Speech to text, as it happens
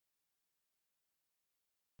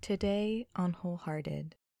Today on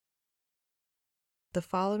Wholehearted. The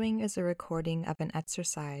following is a recording of an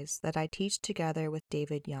exercise that I teach together with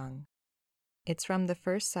David Young. It's from the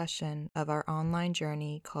first session of our online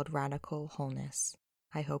journey called Radical Wholeness.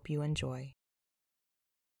 I hope you enjoy.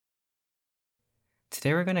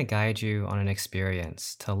 Today we're going to guide you on an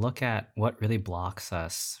experience to look at what really blocks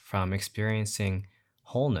us from experiencing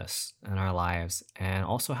wholeness in our lives and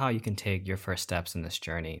also how you can take your first steps in this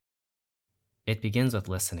journey. It begins with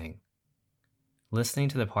listening. Listening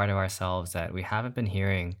to the part of ourselves that we haven't been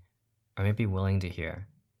hearing or maybe willing to hear.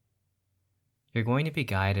 You're going to be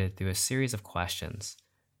guided through a series of questions,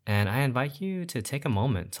 and I invite you to take a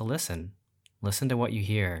moment to listen. Listen to what you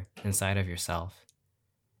hear inside of yourself.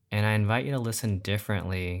 And I invite you to listen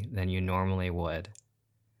differently than you normally would.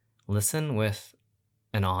 Listen with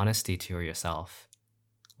an honesty to yourself.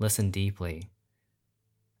 Listen deeply.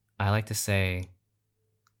 I like to say,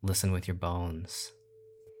 listen with your bones.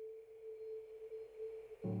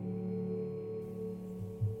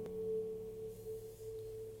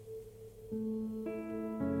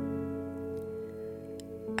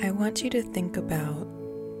 I want you to think about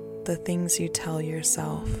the things you tell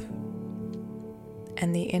yourself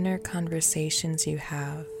and the inner conversations you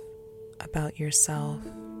have about yourself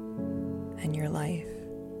and your life.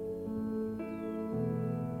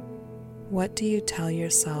 What do you tell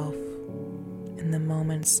yourself in the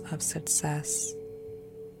moments of success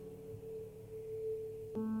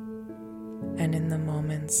and in the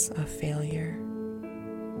moments of failure?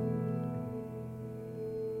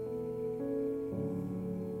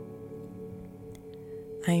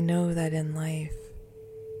 I know that in life,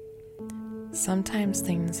 sometimes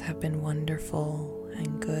things have been wonderful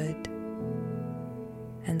and good,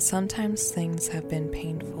 and sometimes things have been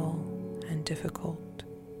painful and difficult.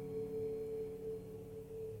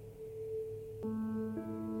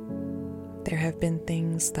 There have been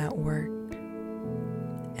things that work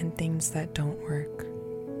and things that don't work.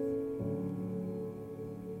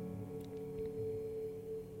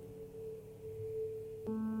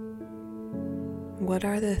 What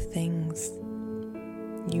are the things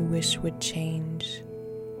you wish would change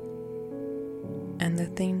and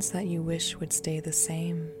the things that you wish would stay the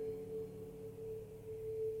same?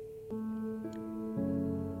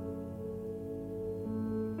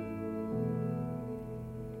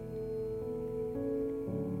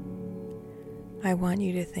 I want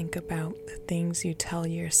you to think about the things you tell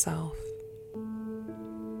yourself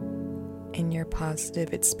in your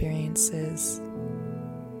positive experiences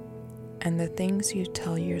and the things you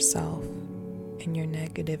tell yourself in your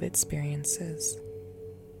negative experiences.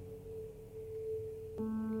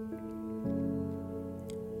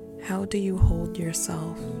 How do you hold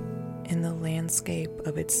yourself in the landscape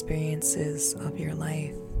of experiences of your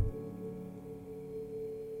life?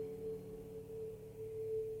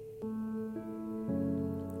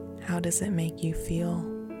 How does it make you feel?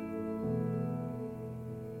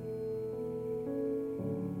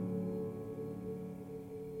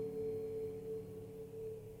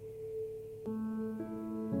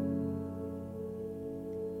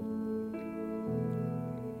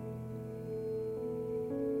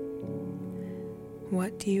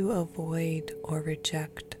 What do you avoid or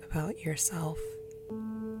reject about yourself?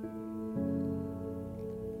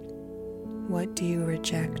 What do you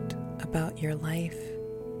reject about your life?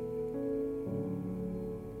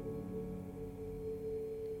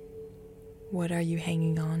 What are you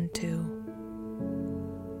hanging on to?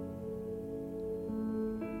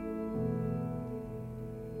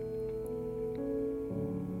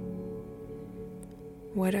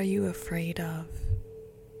 What are you afraid of?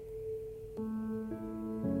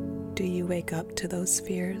 Do you wake up to those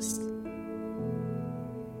fears?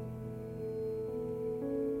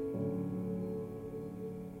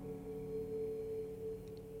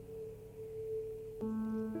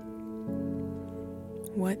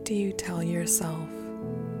 What do you tell yourself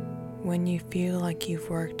when you feel like you've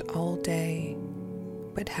worked all day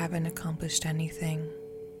but haven't accomplished anything?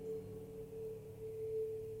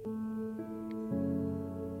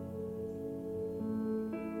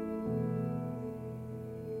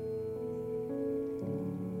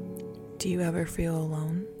 Do you ever feel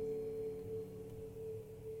alone?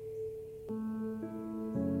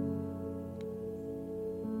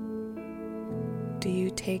 Do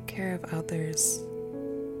you take care of others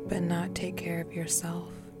but not take care of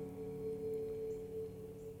yourself?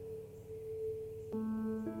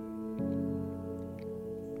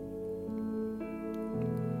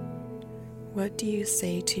 What do you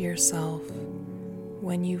say to yourself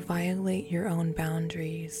when you violate your own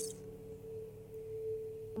boundaries?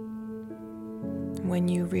 When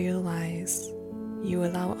you realize You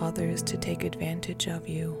allow others to take advantage of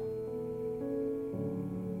you.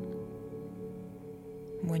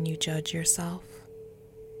 When you judge yourself.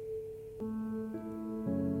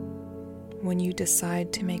 When you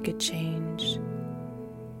decide to make a change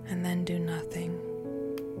and then do nothing.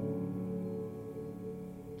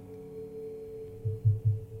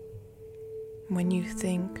 When you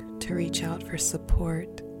think to reach out for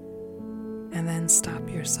support and then stop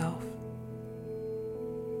yourself.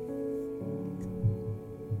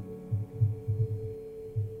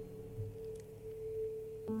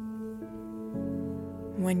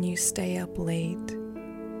 When you stay up late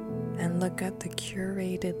and look at the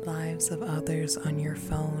curated lives of others on your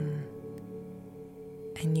phone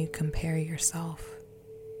and you compare yourself.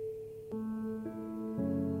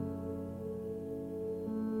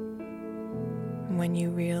 When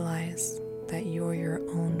you realize that you're your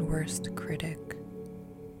own worst critic.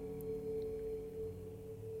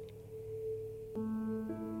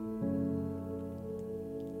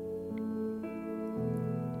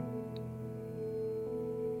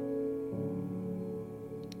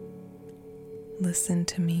 Listen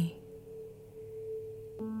to me.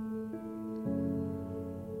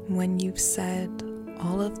 When you've said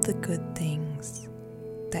all of the good things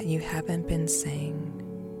that you haven't been saying,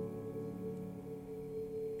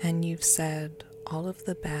 and you've said all of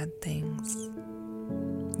the bad things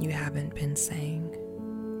you haven't been saying,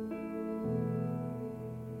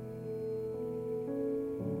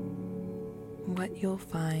 what you'll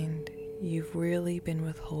find you've really been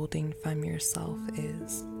withholding from yourself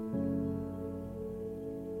is,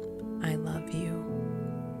 I love you.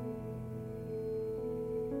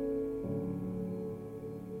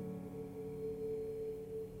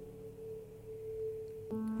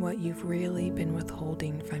 What you've really been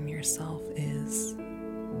withholding from yourself is,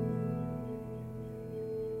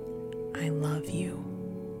 I love you.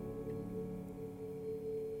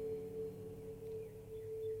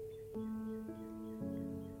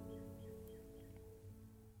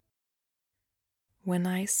 When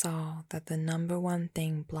I saw that the number one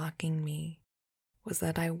thing blocking me was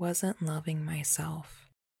that I wasn't loving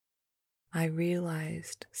myself, I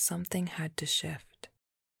realized something had to shift,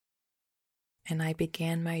 and I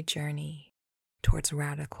began my journey towards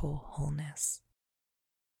radical wholeness.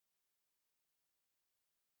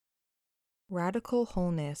 Radical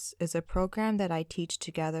Wholeness is a program that I teach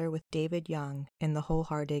together with David Young in the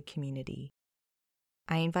Wholehearted community.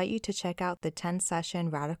 I invite you to check out the 10-session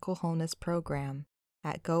Radical Wholeness program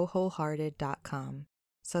at GoWholehearted.com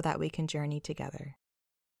so that we can journey together.